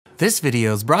This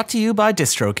video is brought to you by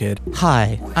DistroKid.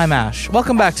 Hi, I'm Ash.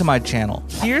 Welcome back to my channel.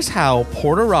 Here's how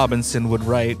Porter Robinson would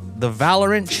write the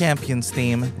Valorant Champions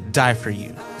theme, Die For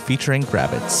You, featuring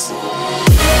Grabbitz.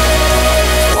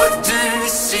 What do you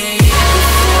see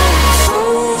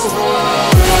before it's over?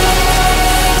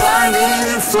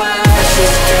 Blinding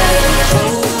flashes getting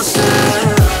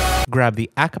closer. Grab the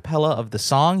acapella of the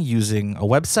song using a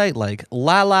website like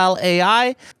Lalal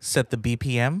AI. Set the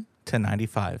BPM to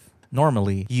 95.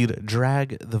 Normally, you'd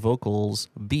drag the vocals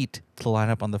beat to line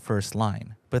up on the first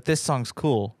line. But this song's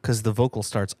cool because the vocal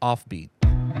starts offbeat.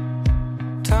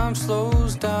 Time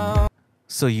slows down.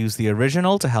 So use the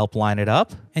original to help line it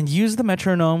up, and use the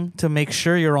metronome to make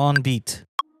sure you're on beat.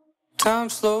 Time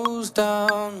slows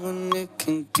down when it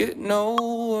can get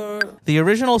nowhere. The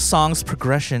original song's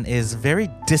progression is very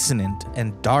dissonant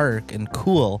and dark and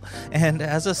cool, and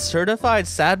as a certified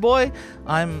sad boy,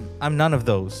 I'm none of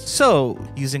those. So,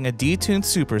 using a detuned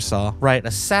supersaw, write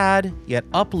a sad yet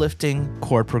uplifting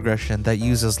chord progression that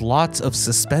uses lots of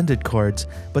suspended chords,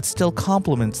 but still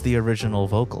complements the original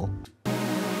vocal.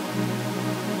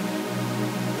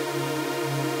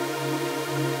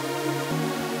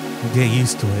 Get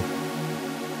used to it,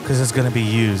 because it's going to be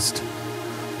used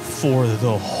for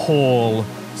the whole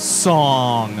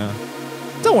song.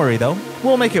 Don't worry though,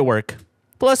 we'll make it work.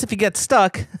 Plus, if you get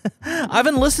stuck, I've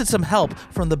enlisted some help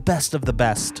from the best of the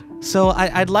best. So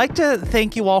I'd like to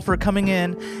thank you all for coming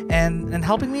in and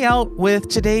helping me out with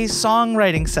today's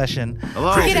songwriting session.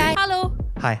 Hello. G'day. Hello.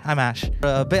 Hi, I'm Ash.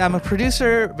 I'm a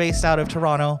producer based out of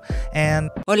Toronto, and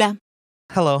Hola.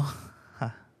 hello.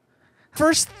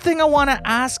 First thing I want to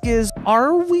ask is,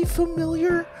 are we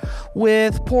familiar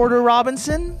with Porter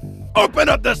Robinson? Open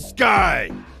up the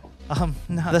sky!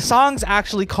 No. The song's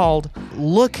actually called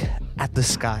Look at the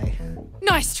Sky.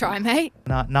 Nice try, mate.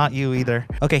 Not you either.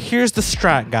 Okay, here's the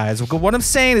strat, guys. What I'm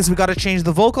saying is we got to change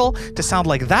the vocal to sound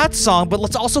like that song, but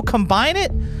let's also combine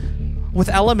it with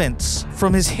elements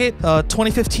from his hit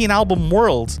 2015 album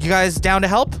World. You guys down to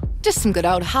help? Just some good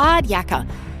old hard yakka.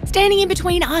 Standing in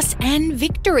between us and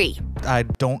victory. I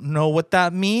don't know what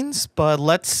that means, but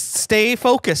let's stay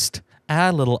focused.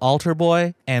 Add a little altar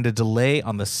boy and a delay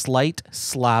on the slight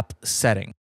slap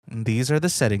setting. And these are the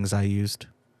settings I used.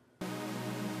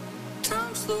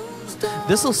 Time slows down.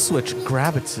 This will switch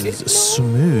Grabbitz's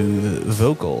smooth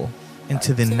vocal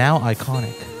into the now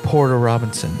iconic Porter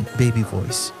Robinson baby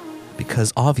voice.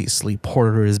 Because obviously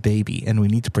Porter is baby and we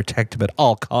need to protect him at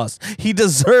all costs. He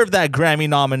deserved that Grammy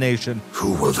nomination.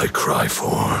 Who will they cry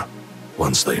for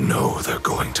once they know they're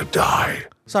going to die?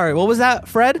 Sorry, what was that,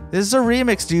 Fred? This is a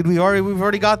remix, dude. We've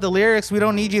already got the lyrics. We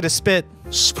don't need you to spit.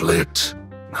 Split.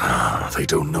 They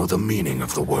don't know the meaning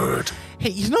of the word. Hey,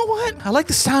 you know what? I like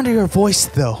the sound of your voice,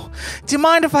 though. Do you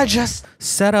mind if I just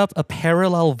set up a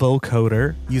parallel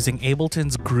vocoder using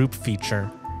Ableton's group feature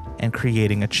and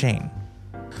creating a chain?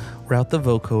 Route the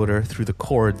vocoder through the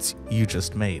chords you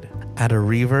just made. Add a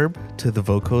reverb to the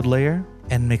vocode layer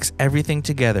and mix everything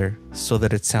together so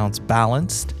that it sounds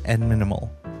balanced and minimal.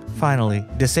 Finally,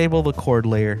 disable the chord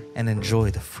layer and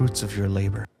enjoy the fruits of your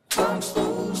labor. Time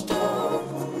slows down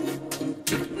when it can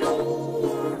get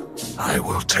nowhere. I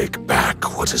will take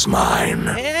back what is mine.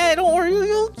 Hey, don't worry,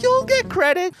 you'll get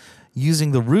credit.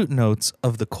 Using the root notes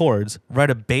of the chords, write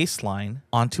a bass line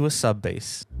onto a sub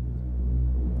bass.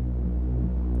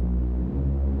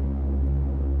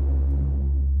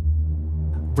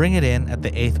 Bring it in at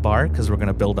the 8th bar because we're going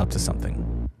to build up to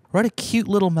something. Write a cute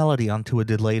little melody onto a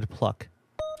delayed pluck.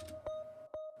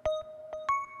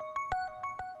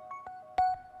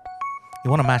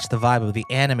 You want to match the vibe of the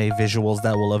anime visuals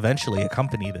that will eventually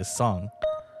accompany this song.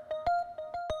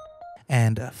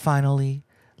 And finally,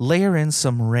 layer in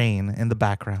some rain in the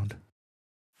background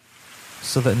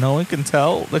so that no one can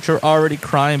tell that you're already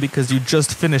crying because you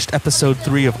just finished episode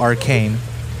 3 of Arcane.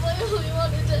 I really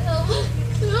wanted to help. I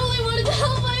really wanted to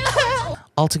help.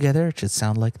 Altogether, it should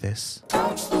sound like this.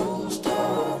 Time slows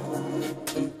down when it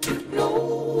can get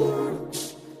nowhere.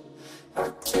 I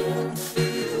can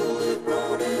feel it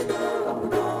running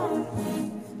out on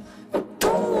me. I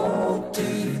don't want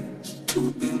these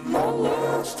to be my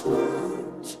last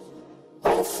words.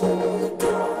 I've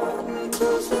forgotten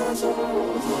 'cause there's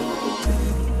already.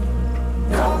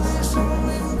 Now there's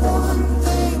only one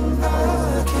thing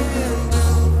I can do.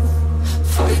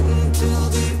 Fighting till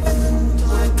the end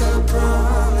like I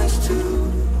promised to.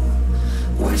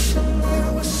 Wishing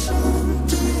there was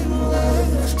something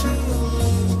left to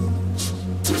lose.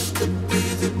 This could be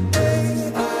the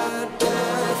day I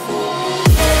die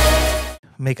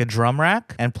for. Make a drum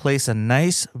rack and place a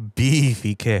nice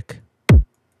beefy kick.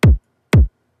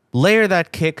 Layer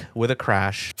that kick with a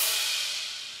crash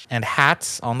and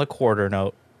hats on the quarter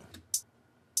note.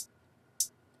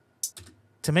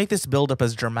 To make this build-up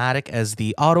as dramatic as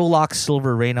the auto-lock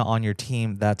silver Reyna on your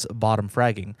team that's bottom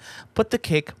fragging, put the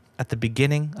kick at the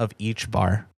beginning of each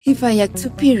bar. If I act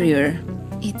superior,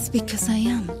 it's because I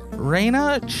am.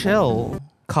 Reyna, chill.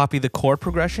 Copy the chord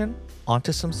progression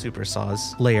onto some super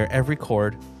saws. Layer every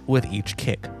chord with each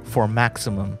kick for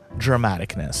maximum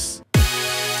dramaticness.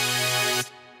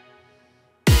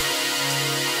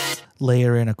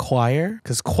 Layer in a choir,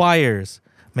 because choirs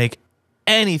make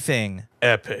anything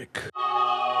epic.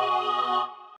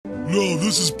 No,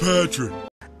 this is Patrick.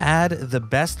 Add the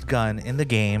best gun in the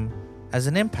game as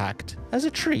an impact, as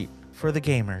a treat for the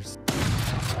gamers.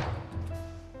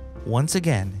 Once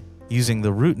again, using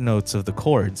the root notes of the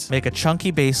chords, make a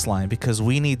chunky bass line because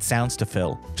we need sounds to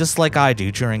fill, just like I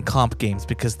do during comp games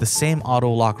because the same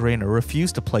auto-lock Reyna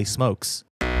refused to play smokes.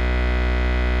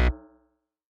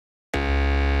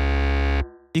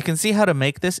 You can see how to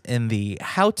make this in the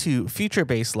how to feature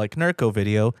bass like Nurko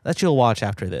video that you'll watch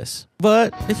after this.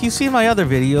 But if you've seen my other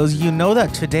videos, you know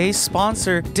that today's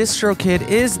sponsor, DistroKid,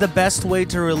 is the best way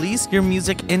to release your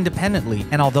music independently.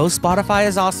 And although Spotify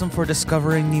is awesome for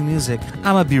discovering new music,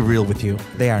 I'ma be real with you,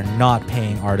 they are not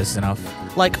paying artists enough.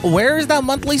 Like, where is that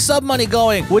monthly sub money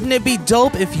going? Wouldn't it be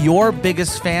dope if your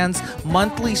biggest fans'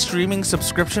 monthly streaming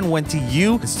subscription went to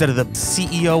you instead of the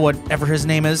CEO, whatever his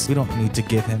name is? We don't need to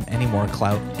give him any more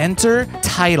clout. Enter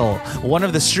Tidal, one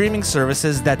of the streaming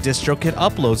services that DistroKid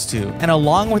uploads to. And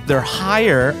along with their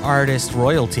higher artist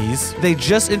royalties, they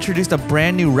just introduced a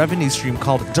brand new revenue stream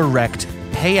called Direct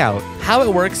Payout. How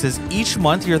it works is each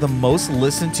month you're the most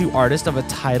listened to artist of a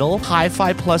Tidal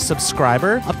Hi-Fi Plus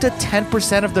subscriber. Up to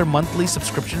 10% of their monthly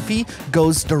subscription fee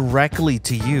goes directly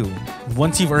to you.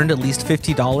 Once you've earned at least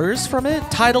 $50 from it,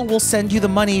 Tidal will send you the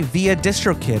money via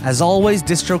DistroKid. As always,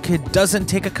 DistroKid doesn't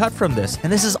take a cut from this.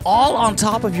 And this is all on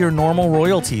top of your normal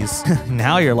royalties.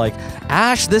 Now you're like,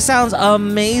 Ash, this sounds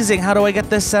amazing. How do I get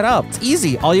this set up? It's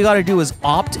easy. All you gotta do is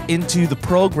opt into the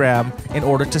program in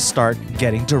order to start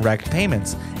getting direct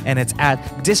payments. And it's at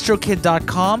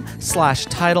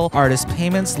distrokid.com/Tidal artist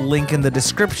payments, link in the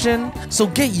description. So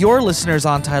get your listeners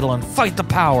on Tidal and fight the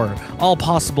power, all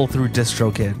possible through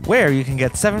DistroKid, where you can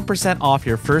get 7% off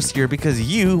your first year because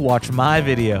you watch my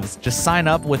videos. Just sign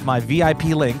up with my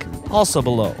VIP link, also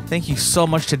below. Thank you so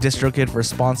much to DistroKid for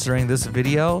sponsoring this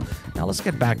video. Now let's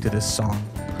get back to this song.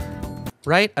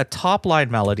 Write a top line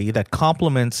melody that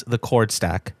complements the chord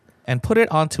stack and put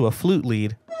it onto a flute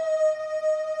lead.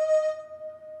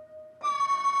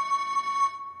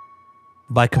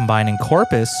 By combining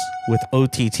Corpus with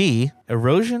OTT,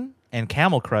 Erosion, and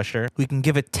Camel Crusher, we can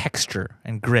give it texture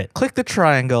and grit. Click the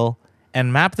triangle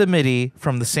and map the MIDI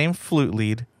from the same flute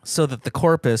lead so that the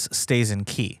Corpus stays in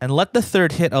key. And let the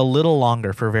third hit a little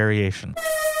longer for variation.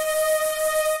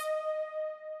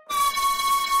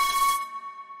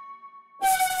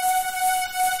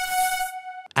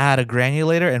 Add a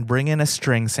granulator and bring in a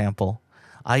string sample.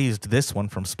 I used this one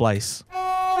from Splice.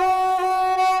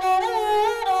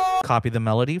 Copy the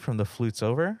melody from the flutes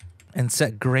over and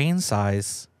set grain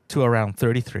size to around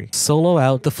 33. Solo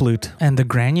out the flute and the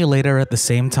granulator at the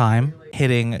same time,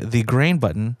 hitting the grain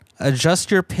button.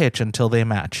 Adjust your pitch until they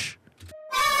match.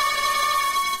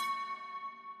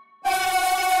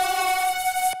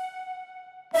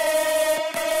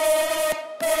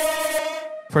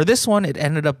 For this one, it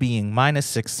ended up being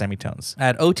 -6 semitones.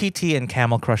 Add OTT and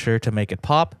Camel Crusher to make it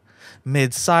pop,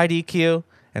 mid side EQ,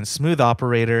 and smooth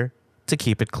operator to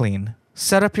keep it clean.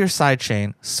 Set up your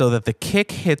sidechain so that the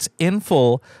kick hits in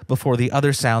full before the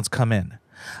other sounds come in.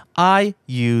 I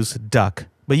use Duck,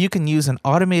 but you can use an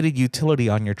automated utility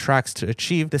on your tracks to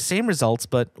achieve the same results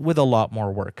but with a lot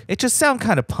more work. It just sounds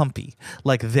kind of pumpy,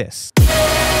 like this.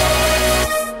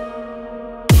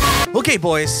 Okay,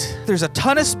 boys, there's a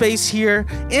ton of space here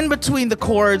in between the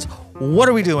chords. What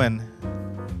are we doing?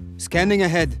 Scanning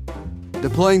ahead.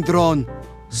 Deploying drone.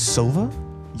 Sova?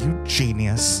 You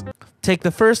genius. Take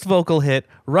the first vocal hit,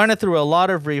 run it through a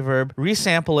lot of reverb,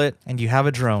 resample it, and you have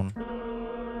a drone.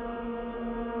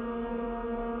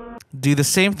 Do the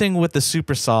same thing with the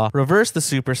supersaw. Reverse the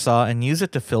supersaw and use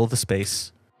it to fill the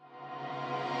space.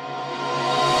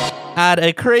 Add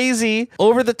a crazy,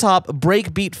 over-the-top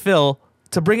breakbeat fill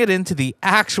to bring it into the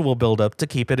actual build-up to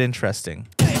keep it interesting.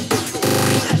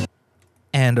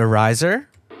 And a riser.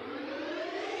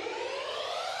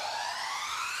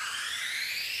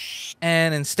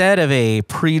 And instead of a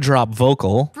pre-drop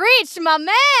vocal... Breach, my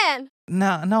man!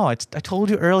 No, I told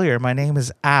you earlier, my name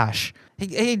is Ash.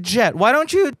 Hey, Jet, why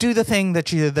don't you do the thing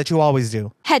that you always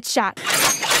do? Headshot.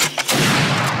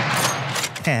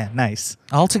 Yeah, nice.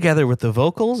 All together with the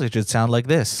vocals, it should sound like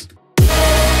this.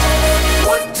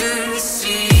 What do you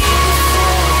see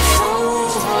before it's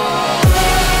over?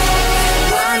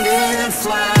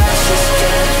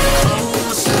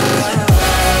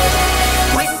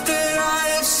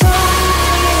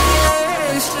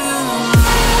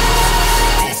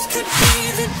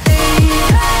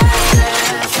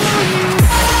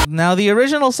 Now, the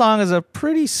original song is a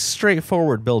pretty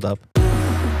straightforward build-up.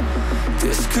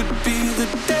 This could be the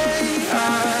day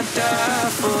I die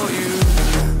for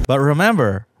you. But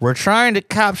remember, we're trying to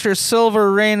capture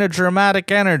Silver Rain of dramatic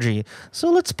energy,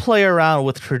 so let's play around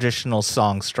with traditional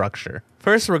song structure.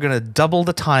 First, we're going to double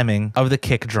the timing of the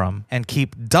kick drum and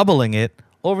keep doubling it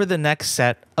over the next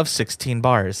set of 16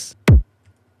 bars.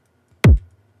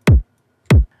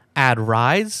 Add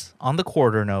rides on the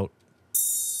quarter note.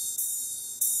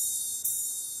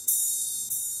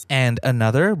 And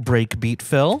another breakbeat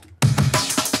fill.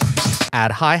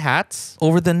 Add hi-hats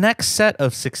over the next set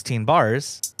of 16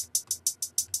 bars,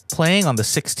 playing on the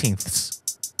 16ths.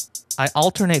 I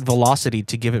alternate velocity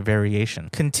to give it variation.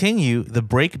 Continue the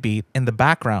breakbeat in the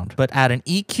background, but add an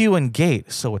EQ and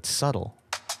gate so it's subtle.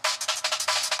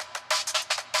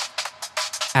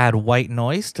 Add white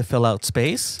noise to fill out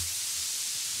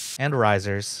space, and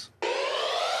risers.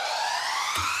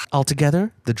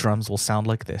 Altogether, the drums will sound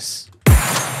like this.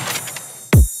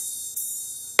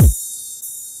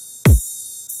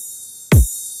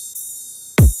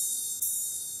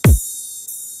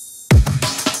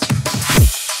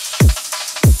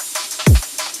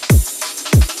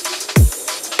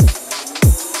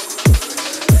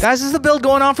 Guys, is the build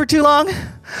going on for too long?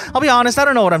 I'll be honest, I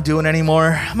don't know what I'm doing anymore.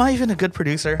 Am I even a good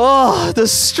producer? Oh, the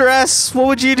stress. What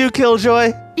would you do,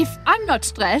 Killjoy? If I'm not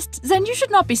stressed, then you should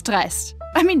not be stressed.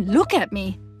 I mean, look at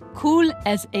me. Cool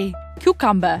as a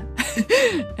cucumber.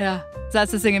 Yeah,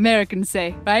 that's the thing Americans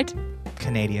say, right?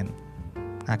 Canadian,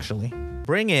 actually.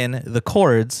 Bring in the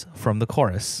chords from the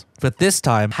chorus, but this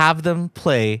time have them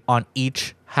play on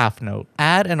each half note.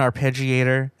 Add an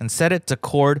arpeggiator and set it to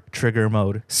chord trigger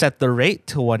mode. Set the rate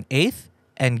to 1/8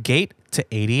 and gate to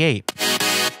 88.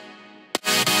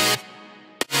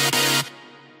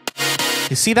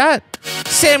 You see that?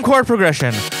 Same chord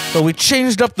progression, but we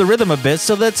changed up the rhythm a bit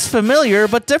so that's familiar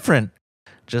but different.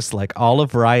 Just like all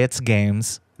of Riot's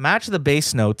games. Match the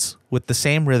bass notes with the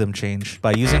same rhythm change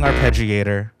by using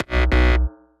arpeggiator.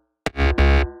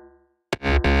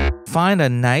 Find a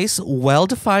nice,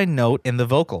 well-defined note in the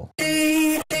vocal.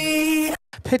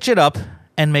 Pitch it up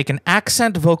and make an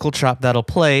accent vocal chop that'll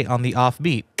play on the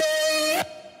offbeat.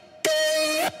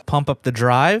 Pump up the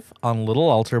drive on Little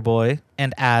Altar Boy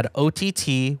and add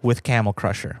OTT with Camel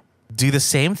Crusher. Do the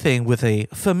same thing with a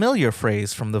familiar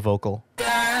phrase from the vocal.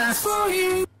 For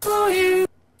you.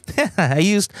 I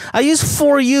used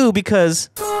 "for you" because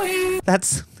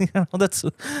that's this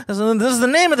is the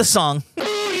name of the song.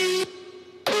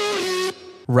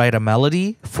 Write a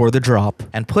melody for the drop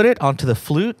and put it onto the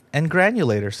flute and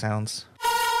granulator sounds.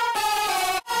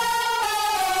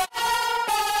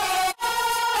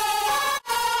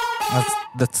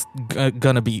 That's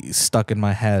gonna be stuck in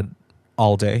my head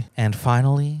all day. And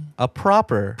finally, a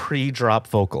proper pre-drop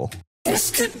vocal. This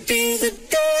could be the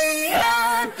day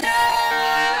I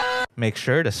die. Make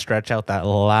sure to stretch out that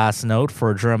last note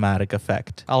for a dramatic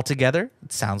effect. Altogether,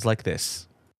 it sounds like this.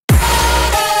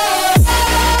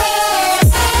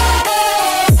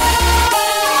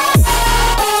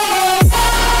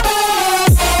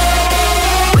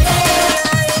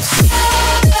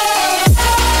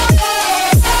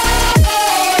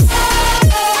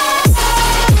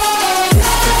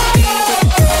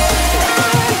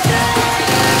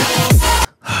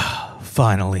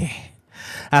 Finally,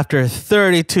 after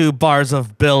 32 bars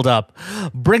of build-up,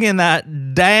 bring in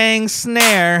that dang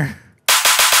snare,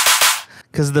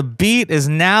 because the beat is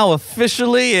now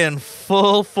officially in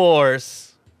full force.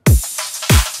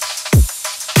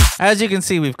 As you can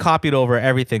see, we've copied over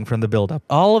everything from the build-up.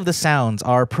 All of the sounds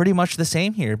are pretty much the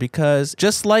same here because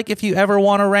just like if you ever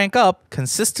want to rank up,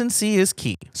 consistency is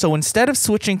key. So instead of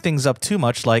switching things up too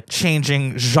much, like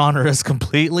changing genres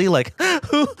completely, like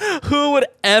who would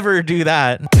ever do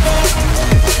that?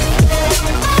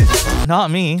 Not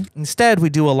me. Instead,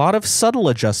 we do a lot of subtle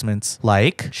adjustments,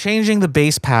 like changing the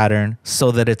bass pattern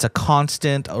so that it's a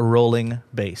constant rolling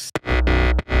bass.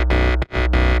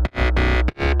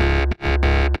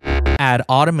 Add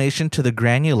automation to the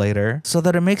granulator so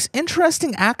that it makes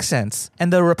interesting accents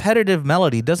and the repetitive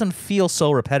melody doesn't feel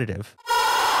so repetitive.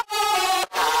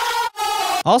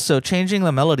 Also, changing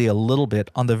the melody a little bit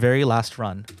on the very last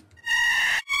run.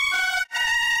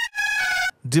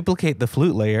 Duplicate the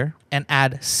flute layer and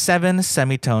add 7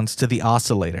 semitones to the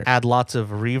oscillator. Add lots of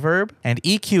reverb and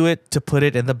EQ it to put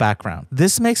it in the background.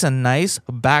 This makes a nice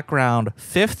background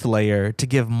 5th layer to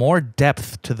give more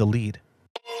depth to the lead.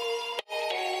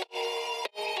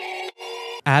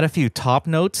 Add a few top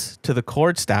notes to the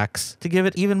chord stacks to give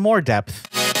it even more depth.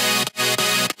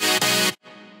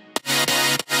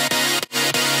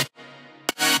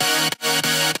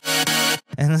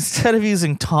 And instead of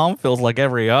using tom fills like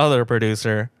every other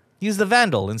producer, use the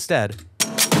Vandal instead.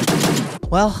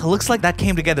 Well, it looks like that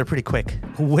came together pretty quick.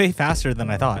 Way faster than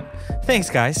I thought. Thanks,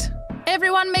 guys.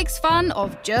 Everyone makes fun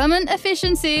of German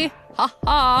efficiency. Ha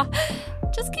ha.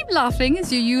 Just keep laughing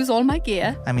as you use all my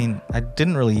gear. I mean, I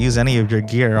didn't really use any of your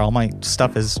gear. All my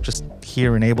stuff is just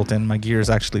here in Ableton. My gear is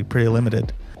actually pretty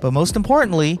limited. But most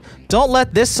importantly, don't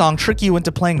let this song trick you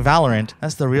into playing Valorant.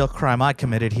 That's the real crime I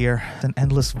committed here. An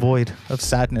endless void of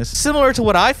sadness. Similar to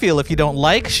what I feel if you don't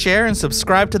like, share, and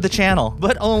subscribe to the channel.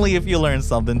 But only if you learned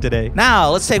something today.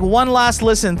 Now, let's take one last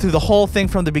listen through the whole thing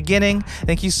from the beginning.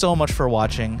 Thank you so much for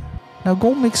watching. Now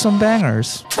go make some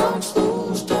bangers. Time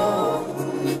slows down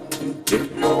when you can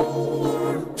get no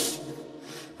words.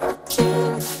 I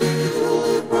can feel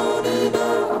it running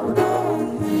out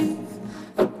on me.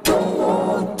 I don't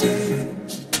want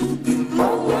these to be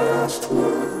my last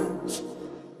words.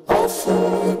 I'll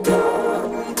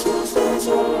forget 'cause there's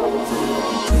only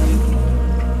me.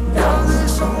 Now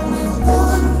there's only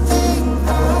one thing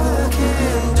I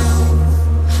can do.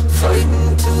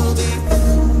 Fighting till the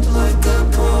end like I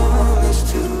promised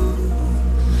to.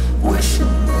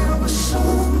 Wishing there was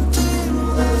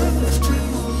something left to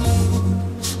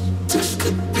lose. This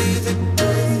could be the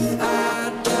day I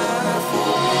die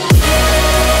for you.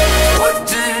 What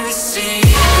did you see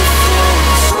before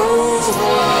it's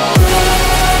over?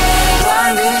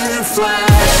 Blinding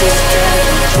flashes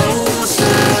getting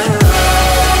closer.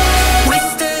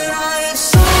 With that I have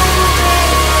something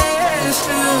left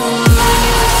to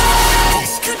lose.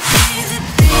 This could be the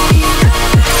day I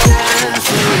die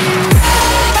for you.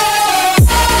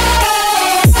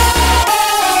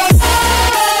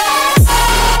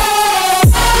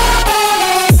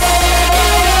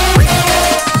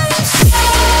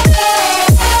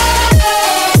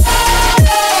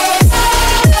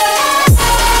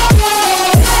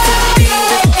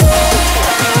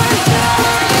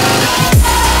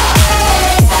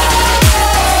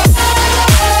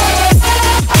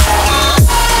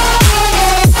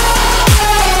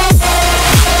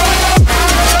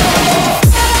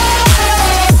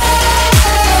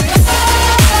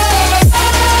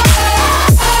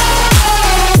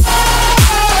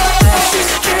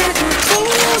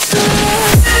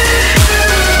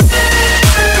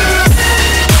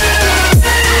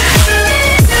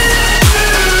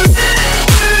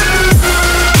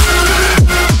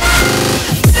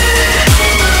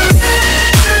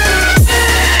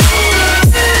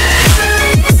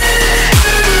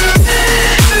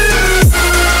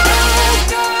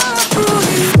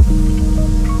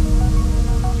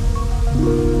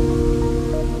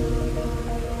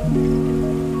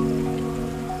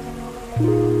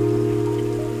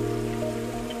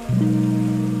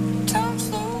 Time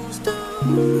slows down,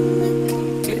 I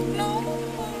can get no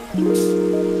words.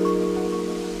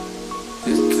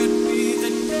 This could be the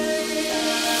day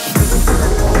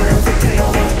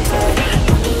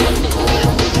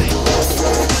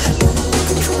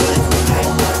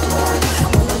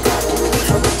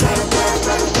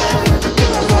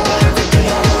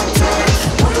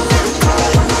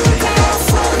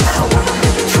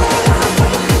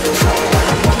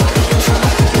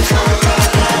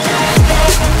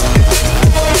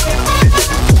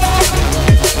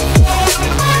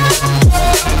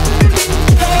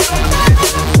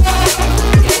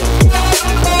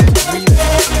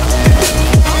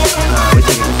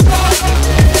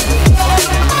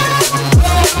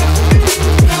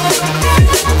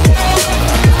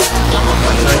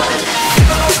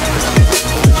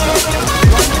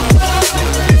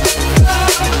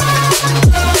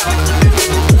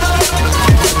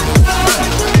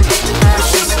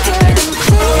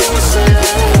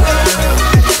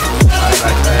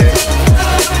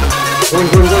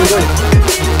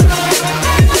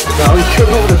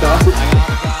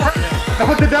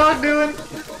What's the dog doing?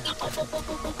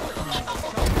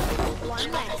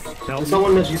 You saw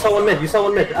one mid, you saw one mid, you saw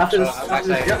one mid. After this,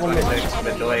 jet one mid.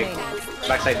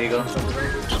 Backside Deagle.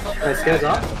 Nice, scares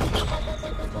off.